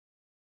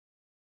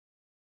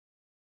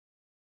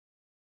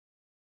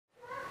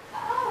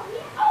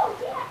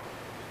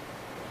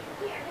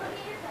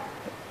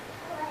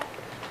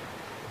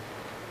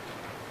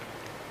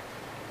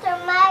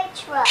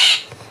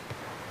fries.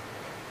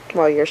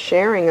 Well, you're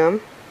sharing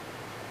them.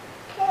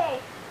 Okay.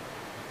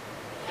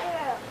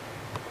 Yeah.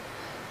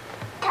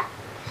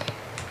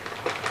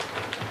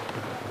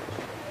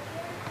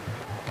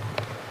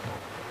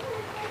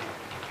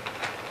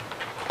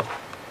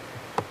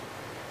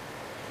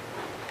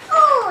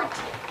 Food.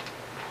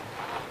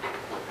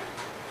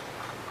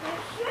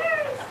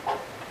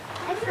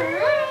 Excellent.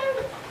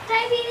 Can I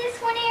be this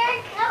one,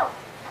 Eric? No.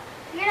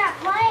 You're not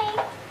playing.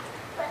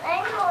 But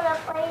I'm gonna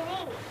play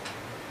these.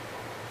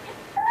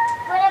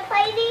 Wanna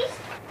play these?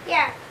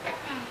 Yeah.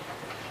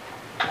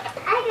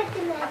 I got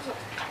the magic.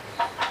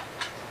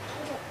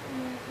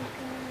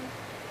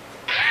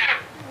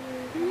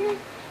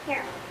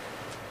 Here.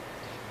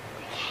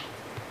 Okay.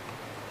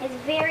 It's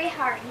very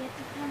hard. You have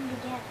to put them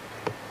together.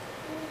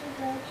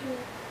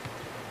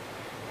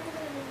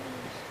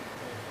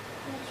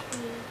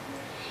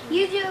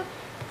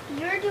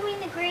 You're doing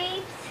the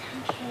grapes.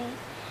 Okay.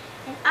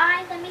 And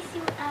let me see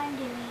what I'm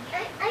doing.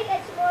 I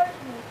got some more.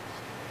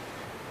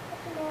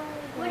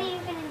 What are you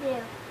going to do?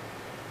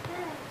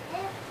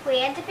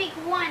 Wait, I have to pick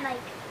one.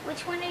 Like,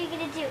 which one are you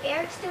going to do?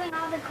 Eric's doing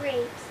all the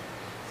grapes.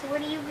 So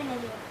what are you going to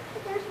do?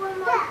 There's one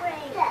more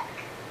grape. Duck.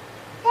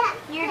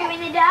 You're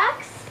doing the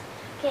ducks?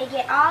 Okay,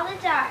 get all the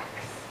ducks.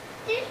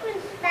 This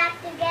one's back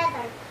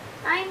together.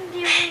 I'm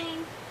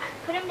doing...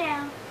 Put them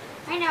down.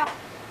 I know.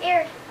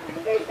 Eric.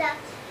 There's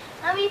ducks.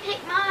 Let me pick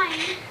mine.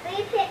 Let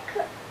me pick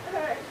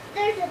hers.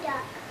 There's a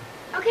duck.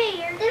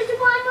 Okay, Eric. There's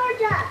one more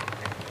duck.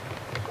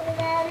 There's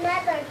another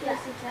duck. There's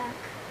a duck.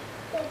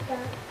 There's a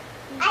duck.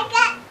 I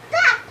got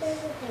ducks.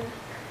 There's a duck.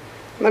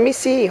 Let me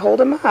see. Hold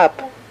them up.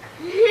 Duck.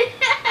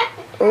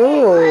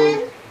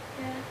 Ooh.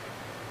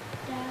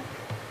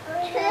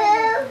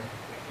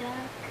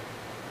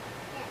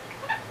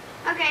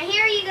 Okay,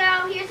 here you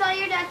go. Here's all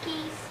your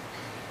duckies.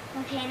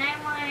 Okay, and I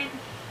don't want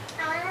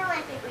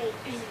the grapes.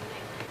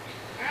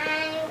 I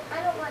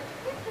don't want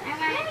the I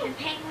want the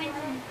penguins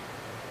and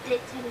the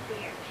teddy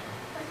bear.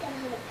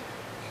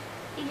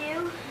 You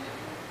do?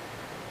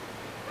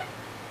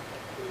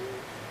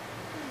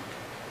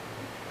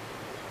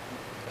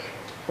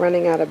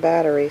 Running out of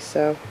battery,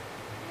 so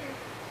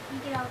You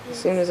get all as this.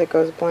 soon as it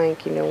goes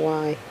blank, you know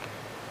why.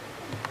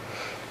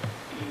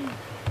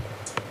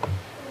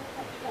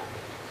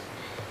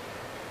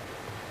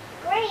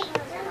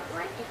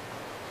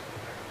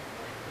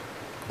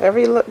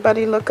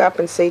 Everybody look up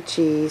and say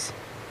cheese.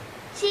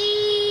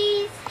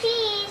 Cheese,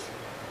 cheese,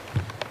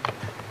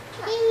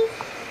 cheese.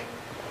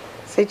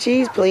 Say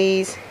cheese,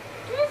 please.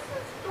 This is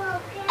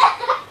broken.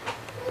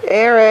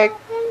 Eric,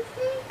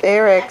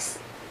 Eric,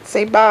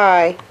 say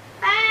bye.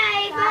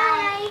 Bye,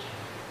 bye.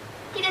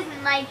 He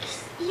doesn't like,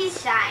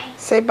 he's shy.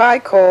 Say bye,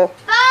 Cole.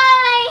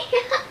 Bye.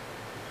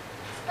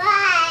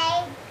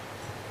 Bye.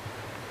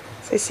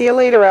 Say see you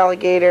later,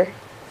 alligator.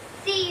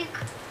 See you,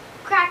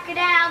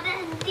 crocodile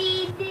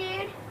Dundee,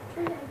 dude.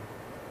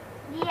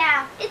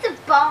 Yeah, it's a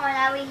bummer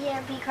that we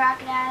can't be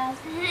crocodiles.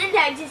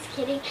 No, just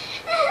kidding.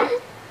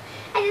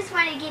 I just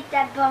want to get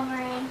that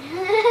boomerang.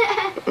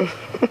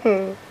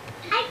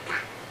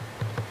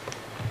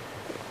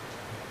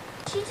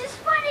 She just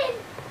wanted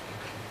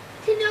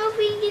to know if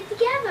we can get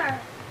together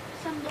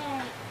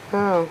someday.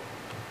 Oh.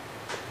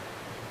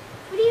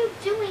 What are you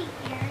doing,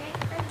 Eric?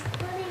 I'm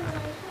putting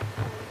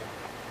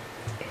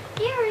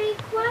Eric,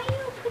 why are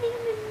you putting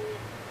them in,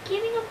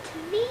 giving them to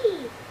me?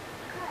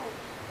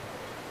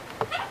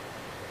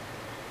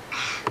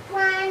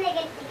 Want to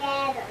get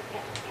together.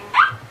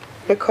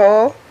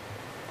 Nicole,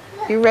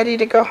 you ready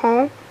to go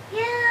home?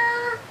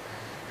 Yeah,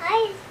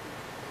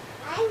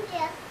 I'm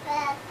just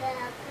bad.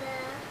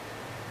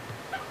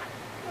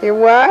 You're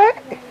what?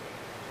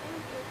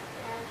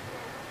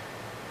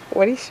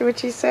 I'm just What'd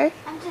she say?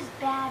 I'm just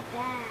bad.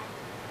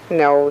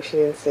 No, she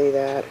didn't say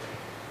that.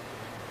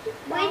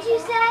 What did you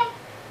say?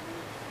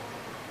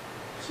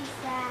 She's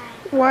sad.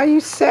 Why are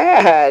you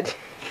sad?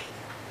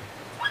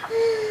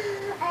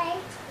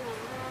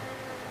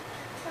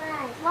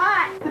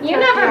 Why? You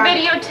never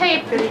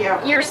videotape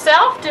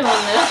yourself doing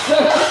this.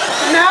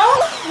 No?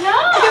 No.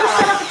 I gotta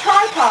set up a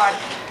tripod.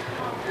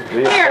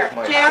 Here,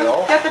 Jim,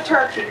 get the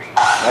turkey. I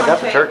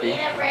got the turkey.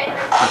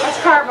 Let's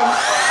carve them.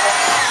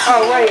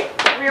 Oh, wait.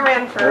 Rear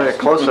end We're at a first.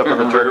 close up of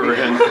the turkey.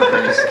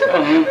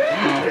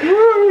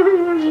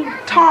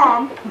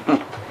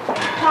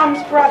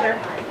 Tom's brother.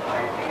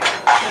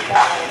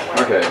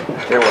 Okay.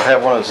 Here, we'll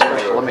have one of the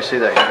special. Let me see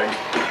that, Gary.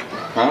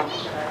 Huh?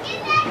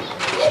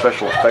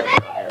 Special effect.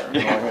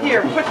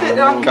 Here, put it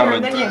on here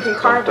and then you can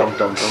carve it.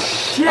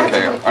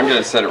 Okay, I'm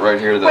gonna set it right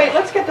here. Wait,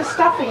 let's get the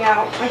stuffing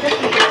out. I guess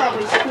we could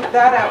probably scoop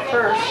that out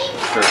first.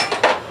 Sure.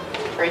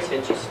 Tracy,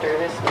 did you stir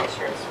this? Make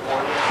sure it's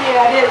warm.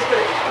 Yeah, it is,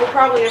 but we'll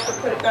probably have to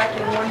put it back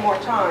in one more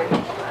time.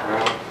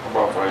 How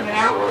about if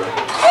Yeah.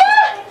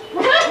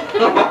 it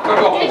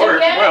won't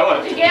work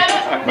well. Did you get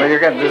it? Well,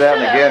 you're going to do that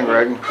one again,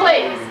 Greg.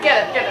 Please,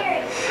 get it.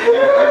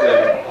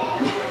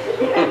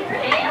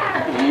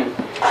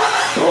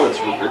 Oh, it's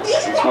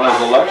one of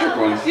those electric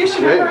ones. You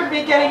should have heard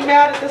me getting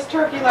mad at this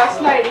turkey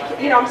last night.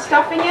 You know, I'm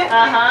stuffing it.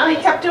 Uh-huh. And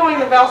he kept doing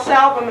the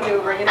Valsalva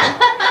maneuver, you know.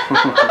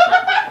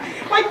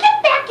 Like,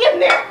 get back in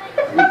there.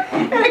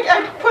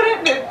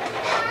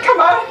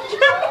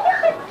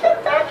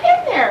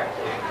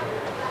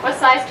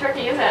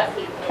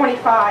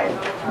 5.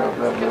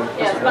 Yeah,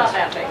 it's about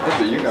that big.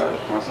 That's what you got,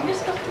 wasn't it?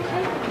 Just go to the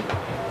table.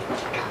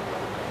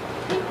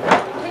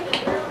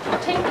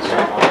 Take the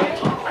shot.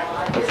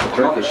 That's the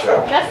turkey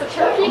show. That's the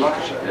turkey?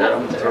 Yeah,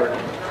 I'm the turkey.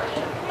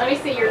 Let me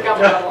see your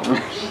gobble gobble.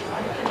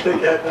 Take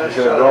that nice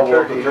shot of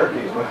turkey.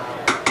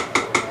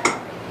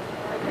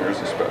 There's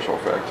a special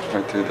effect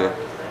right through the.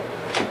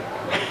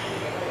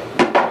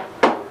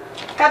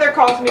 Heather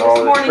calls me Oh, this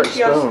the morning. trick She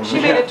goes, stone. she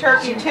made a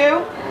turkey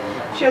too.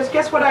 She goes,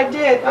 guess what I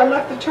did? I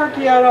left the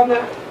turkey out on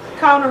the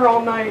counter all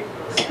night,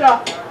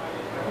 stuffed.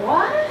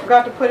 What?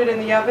 Forgot to put it in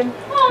the oven.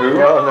 Who?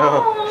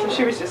 Oh, So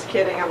she was just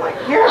kidding. I'm like,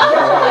 here. I was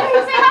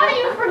gonna say, how do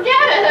you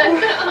forget it?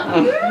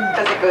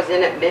 Because it goes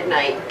in at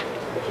midnight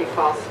if you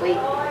fall asleep.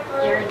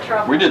 You're in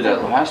trouble. We did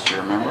that last year,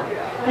 remember?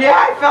 Yeah,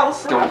 I fell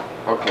asleep. Don't.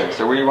 Okay,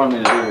 so what do you want me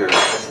to do here?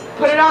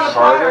 Put it on the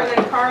platter and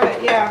then carve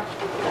it, yeah.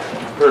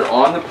 Put it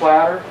on the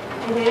platter?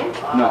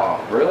 Mm-hmm. No,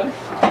 really?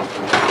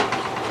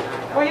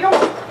 Well, you don't,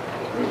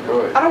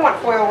 Good. I don't want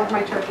foil with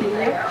my turkey, do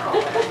you?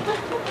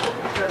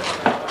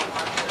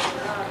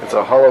 it's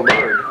a hollow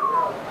bird.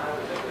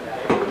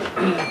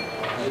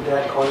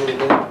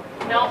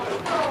 No.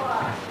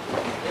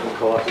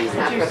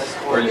 After the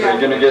score. Are you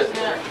gonna get?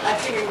 I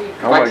figured we,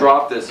 If I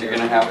drop this, you're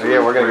gonna have to Yeah,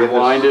 we're gonna get this.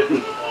 rewind it.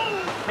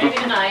 maybe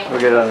tonight. We'll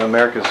get it on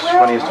America's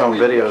Funniest Home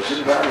Videos. Get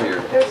it out of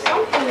here. There's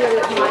something that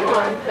it might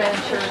want. Ben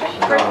Church.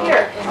 Right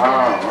here.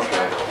 Oh,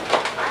 okay.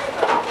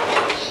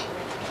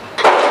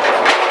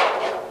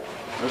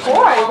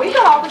 Boy, we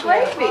got all the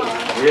gravy.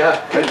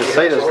 Yeah. I hate to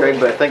say this, Greg,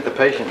 but I think the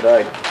patient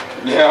died.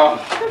 Yeah.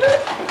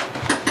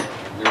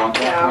 You want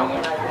that?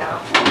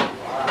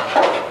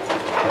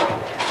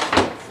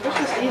 It's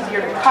just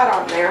easier to cut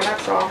on there,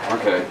 that's all.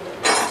 Okay.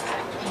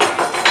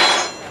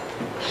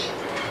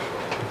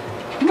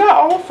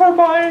 No, for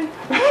my...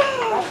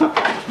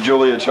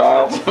 Julia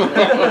Childs. Over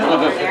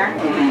there.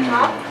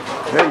 Huh?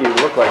 Maybe you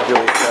look like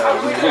Julie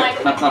Childs.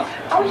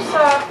 Oh,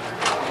 so...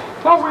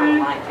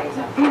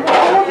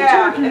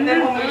 Yeah, and then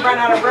when we run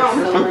out of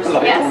room.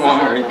 Like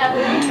Maury.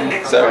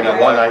 Yes. Seven The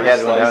one I had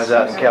when I was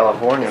out in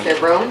California. Is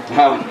there room?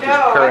 No, I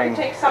Curing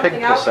can take pig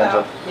something out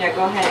placenta. though. Yeah,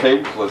 go ahead.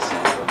 Pig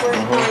placenta. Where's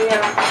my,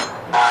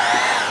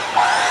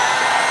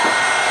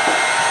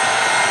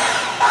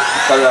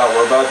 Cut it out.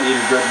 We're about to eat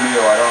a good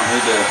meal. I don't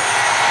need to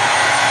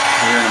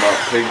hearing about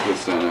pig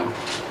placenta.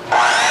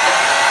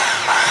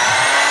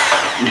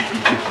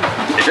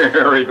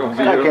 Aerial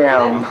view. Stuck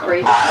down.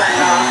 Great, turn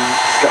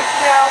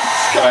it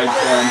off. Sky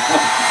sun.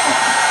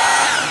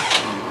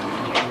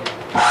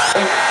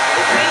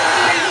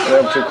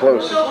 I'm too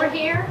close. Over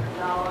here.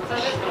 So I'm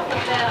just gonna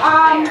put that up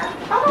there.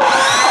 I'll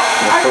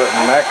put it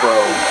in macro.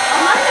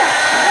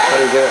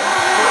 Pretty good.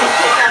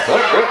 Oh,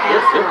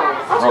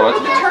 that's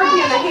the turkey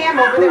and the ham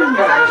over there. It's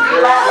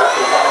actually loud.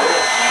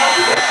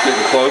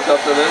 getting close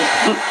up to this.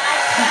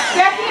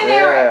 Becky and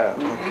Eric, Yeah,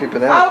 I'm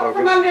keeping that out from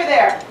focused. under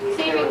there. See if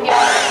we can get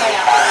this way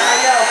out. I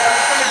know, but I'm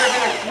afraid they're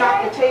gonna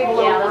knock the table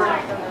Yeah, over. that's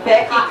not gonna.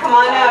 Becky, come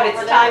on out.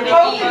 It's time to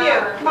Both eat. of you,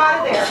 come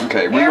out of there.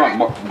 Okay, we want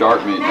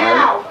dark meat, right?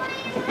 Now.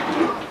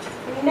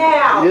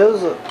 Now. Yes.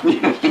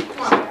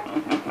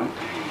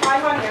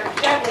 I'm on there,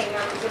 gently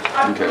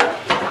now. Okay,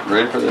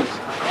 ready for this?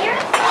 You're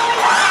so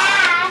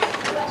fast.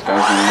 This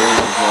guy's gonna lose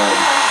his leg.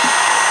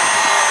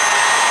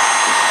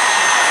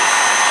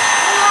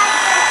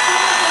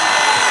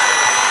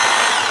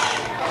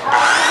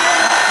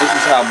 This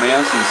is how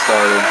Manson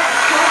started.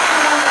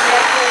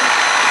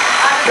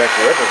 Jack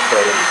the Ripper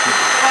started.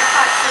 What's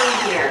hot food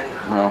here?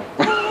 Well,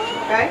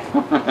 Okay?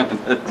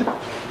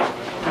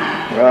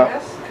 Well,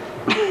 Yes.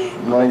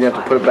 now you have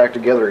to put it back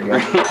together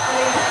again.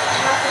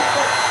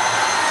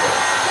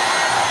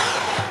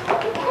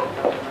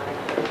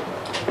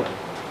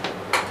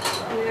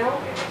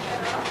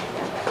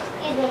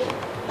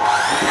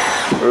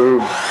 Ooh.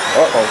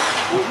 Uh-oh.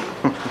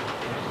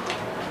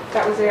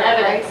 That was Eric, right?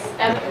 Evidence.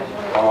 Evidence.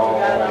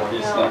 oh,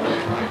 he's not.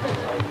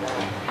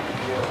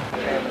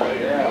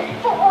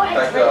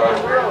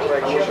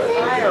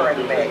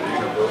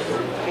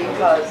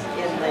 Because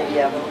in the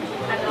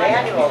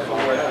manual for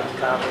workers'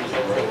 comp, it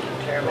says they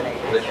can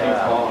terminate the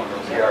job.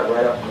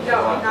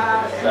 No, I'm not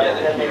out of there.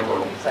 Then they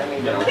will, I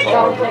mean,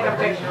 Don't take a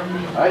picture.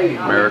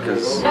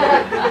 America's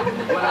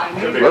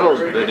little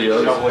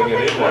videos.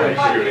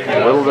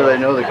 Little do they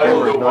know the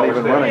camera's not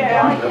even running.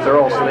 That they're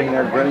all sitting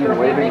there grinning and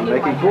waving and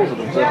making fools of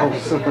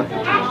themselves.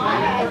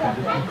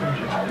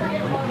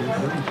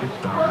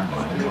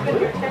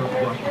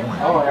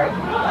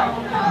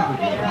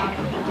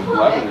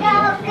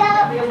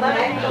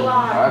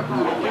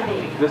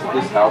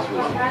 This house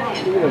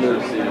was. You would have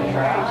never seen it.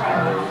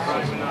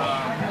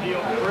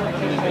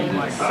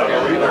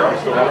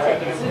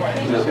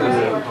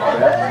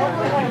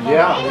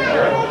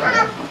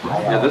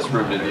 Yeah, this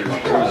room didn't even.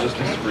 It was just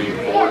a screen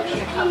porch.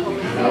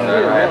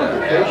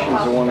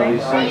 Applications are one of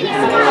these things. You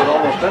can do with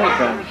almost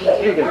anything.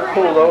 You get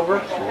pulled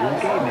over.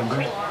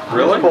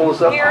 Really? Pull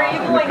us up in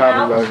the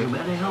coffee bag.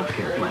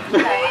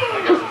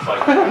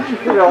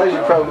 You realize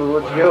you probably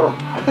would go.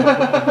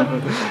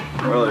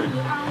 Really?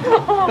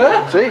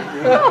 See?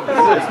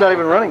 It's not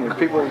even running. There's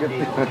people are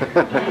getting...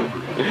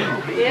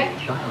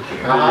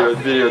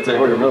 Videotape.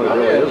 Oh, it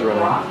really is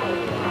running.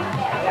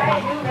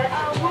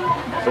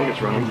 I think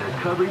it's running.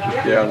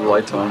 Yeah, the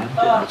light's on.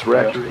 It's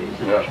wrecked.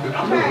 Yeah,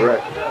 it's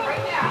wrecked.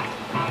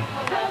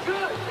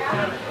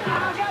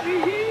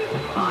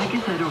 I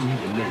guess I don't need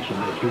to mention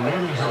that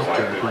Humana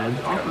healthcare plans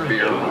offer a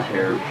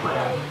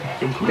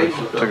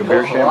Took a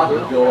beer shampoo.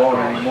 Don't go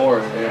on anymore.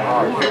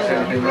 Yeah, fix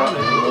anything up.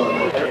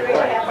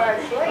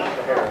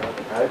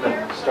 I've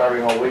been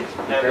starving all week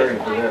preparing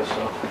for this. So.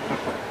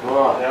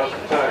 Now's the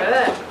time.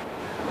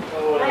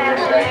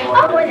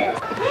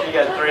 You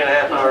got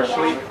 3.5 hours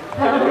sleep.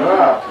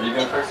 Are you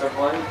gonna fix that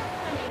plane?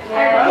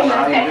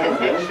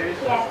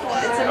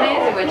 It's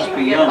amazing what you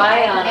can get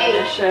by on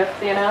a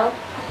shift, you know?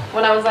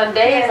 When I was on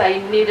days, I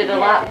needed a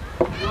lot.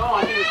 No,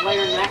 I think it's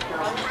later than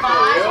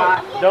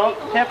that. Don't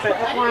tip it.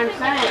 That's what I'm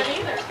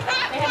saying.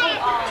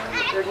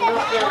 There's no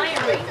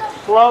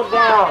slow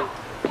down.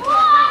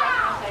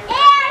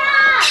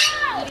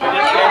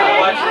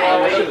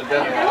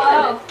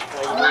 Oh.